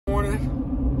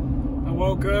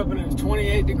woke up and it was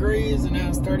 28 degrees and now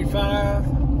it's 35.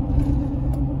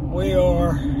 We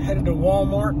are headed to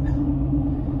Walmart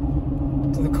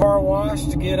to the car wash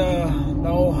to get the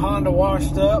old Honda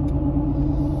washed up.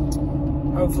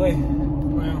 Hopefully,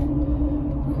 well,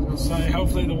 I was gonna say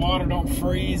hopefully the water don't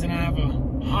freeze and I have a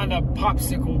Honda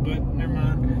popsicle, but never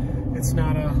mind. It's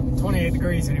not 28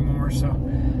 degrees anymore, so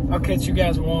I'll catch you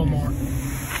guys at Walmart.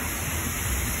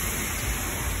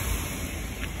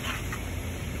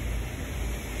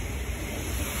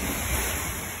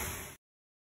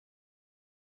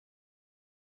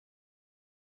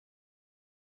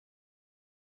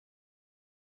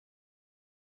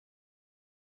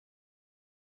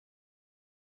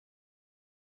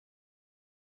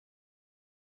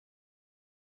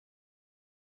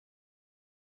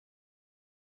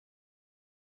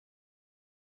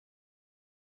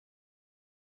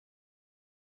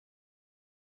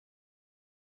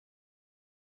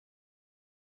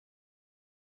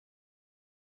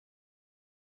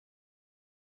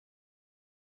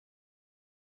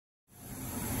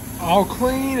 All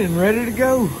clean and ready to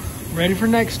go. Ready for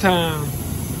next time.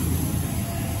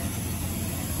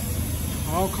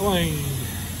 All clean.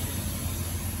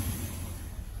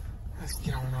 Let's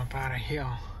get on up out of here.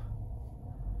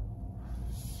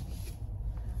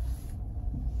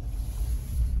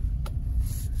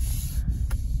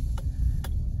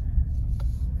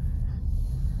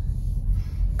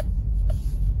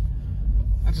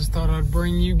 I just thought I'd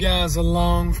bring you guys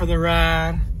along for the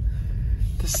ride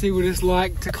to see what it's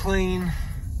like to clean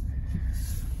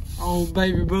old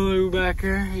baby blue back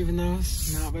there, even though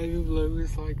it's not baby blue,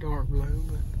 it's like dark blue.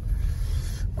 But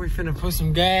we finna put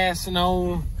some gas in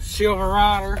old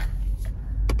Silverado.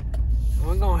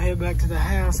 We're gonna head back to the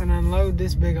house and unload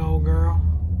this big old girl.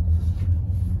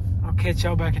 I'll catch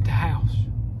y'all back at the house.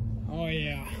 Oh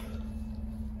yeah.